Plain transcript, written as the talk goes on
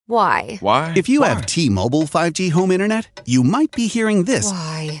Why? Why? If you have T-Mobile 5G home internet, you might be hearing this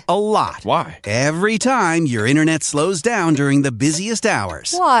Why? a lot. Why? Every time your internet slows down during the busiest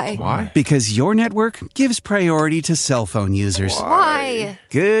hours. Why? Why? Because your network gives priority to cell phone users. Why?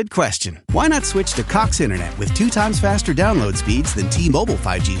 Good question. Why not switch to Cox Internet with 2 times faster download speeds than T-Mobile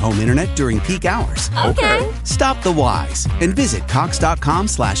 5G home internet during peak hours? Okay. Stop the whys and visit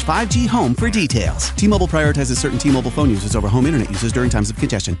cox.com/5G home for details. T-Mobile prioritizes certain T-Mobile phone users over home internet users during times of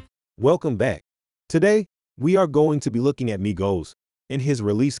congestion. Welcome back. Today, we are going to be looking at Migos and his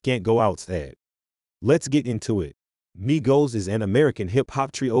release Can't Go Outside. Let's get into it. Migos is an American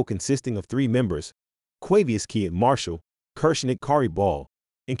hip-hop trio consisting of 3 members, Quavious Kid Marshall, Kershnik Kari Ball,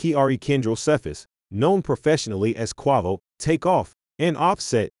 and Kiari Kendrell Cephas, known professionally as Quavo, Takeoff, and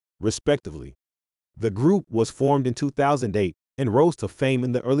Offset, respectively. The group was formed in 2008 and rose to fame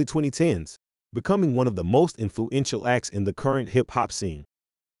in the early 2010s, becoming one of the most influential acts in the current hip-hop scene.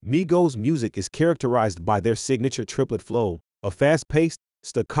 Migos' music is characterized by their signature triplet flow, a fast-paced,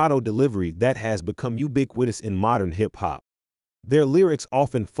 staccato delivery that has become ubiquitous in modern hip-hop. Their lyrics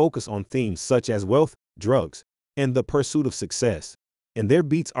often focus on themes such as wealth, drugs, and the pursuit of success, and their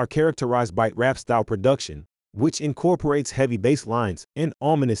beats are characterized by rap-style production, which incorporates heavy bass lines and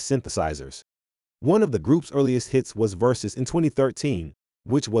ominous synthesizers. One of the group's earliest hits was Versus in 2013,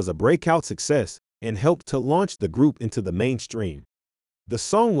 which was a breakout success and helped to launch the group into the mainstream. The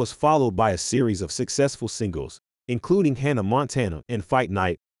song was followed by a series of successful singles, including Hannah Montana and Fight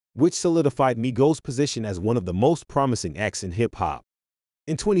Night, which solidified Migos' position as one of the most promising acts in hip-hop.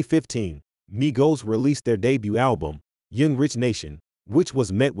 In 2015, Migos released their debut album, Young Rich Nation, which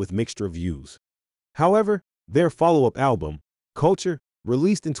was met with mixed reviews. However, their follow-up album, Culture,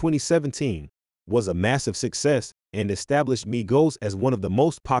 released in 2017, was a massive success and established Migos as one of the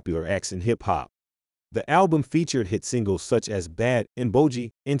most popular acts in hip-hop. The album featured hit singles such as Bad and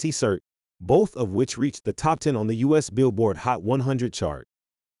Boji and T-Cert, both of which reached the top 10 on the U.S. Billboard Hot 100 chart.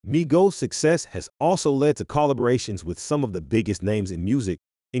 Migos' success has also led to collaborations with some of the biggest names in music,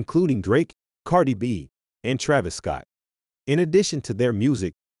 including Drake, Cardi B, and Travis Scott. In addition to their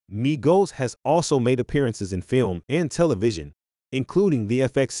music, Migos has also made appearances in film and television, including the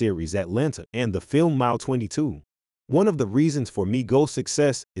FX series Atlanta and the film Mile 22. One of the reasons for Migos'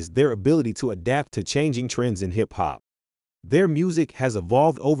 success is their ability to adapt to changing trends in hip-hop. Their music has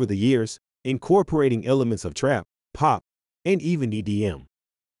evolved over the years, incorporating elements of trap, pop, and even EDM.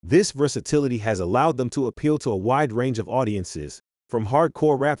 This versatility has allowed them to appeal to a wide range of audiences, from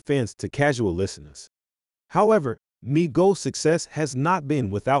hardcore rap fans to casual listeners. However, Migos' success has not been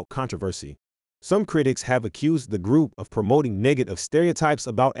without controversy. Some critics have accused the group of promoting negative stereotypes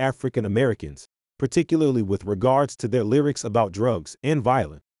about African Americans, particularly with regards to their lyrics about drugs and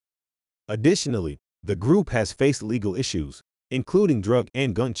violence. Additionally, the group has faced legal issues, including drug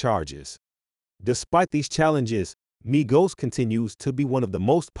and gun charges. Despite these challenges, Migos continues to be one of the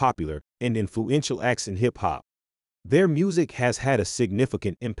most popular and influential acts in hip-hop. Their music has had a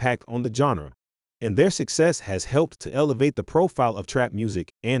significant impact on the genre, and their success has helped to elevate the profile of trap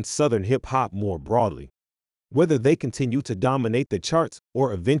music and Southern hip-hop more broadly. Whether they continue to dominate the charts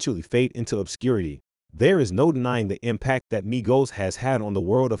or eventually fade into obscurity, there is no denying the impact that Migos has had on the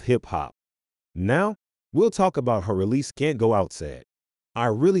world of hip-hop. Now, we'll talk about her release Can't Go Outside. I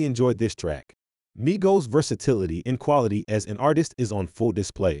really enjoyed this track. Migos' versatility and quality as an artist is on full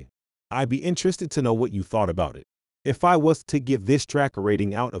display. I'd be interested to know what you thought about it. If I was to give this track a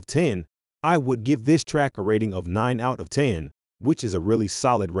rating out of 10, I would give this track a rating of 9 out of 10, which is a really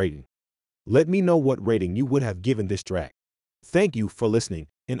solid rating. Let me know what rating you would have given this track. Thank you for listening,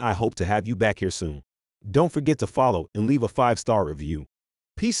 and I hope to have you back here soon. Don't forget to follow and leave a 5-star review.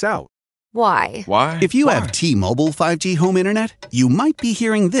 Peace out. Why? Why? If you have T-Mobile 5G home internet, you might be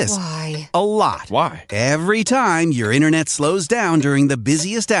hearing this Why? a lot. Why? Every time your internet slows down during the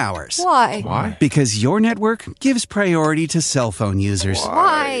busiest hours. Why? Why? Because your network gives priority to cell phone users.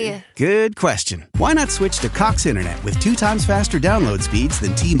 Why? Good question. Why not switch to Cox Internet with 2 times faster download speeds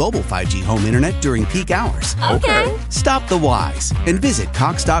than T-Mobile 5G home internet during peak hours? Okay. Stop the whys and visit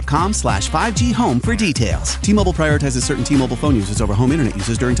cox.com/5G home for details. T-Mobile prioritizes certain T-Mobile phone users over home internet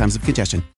users during times of congestion.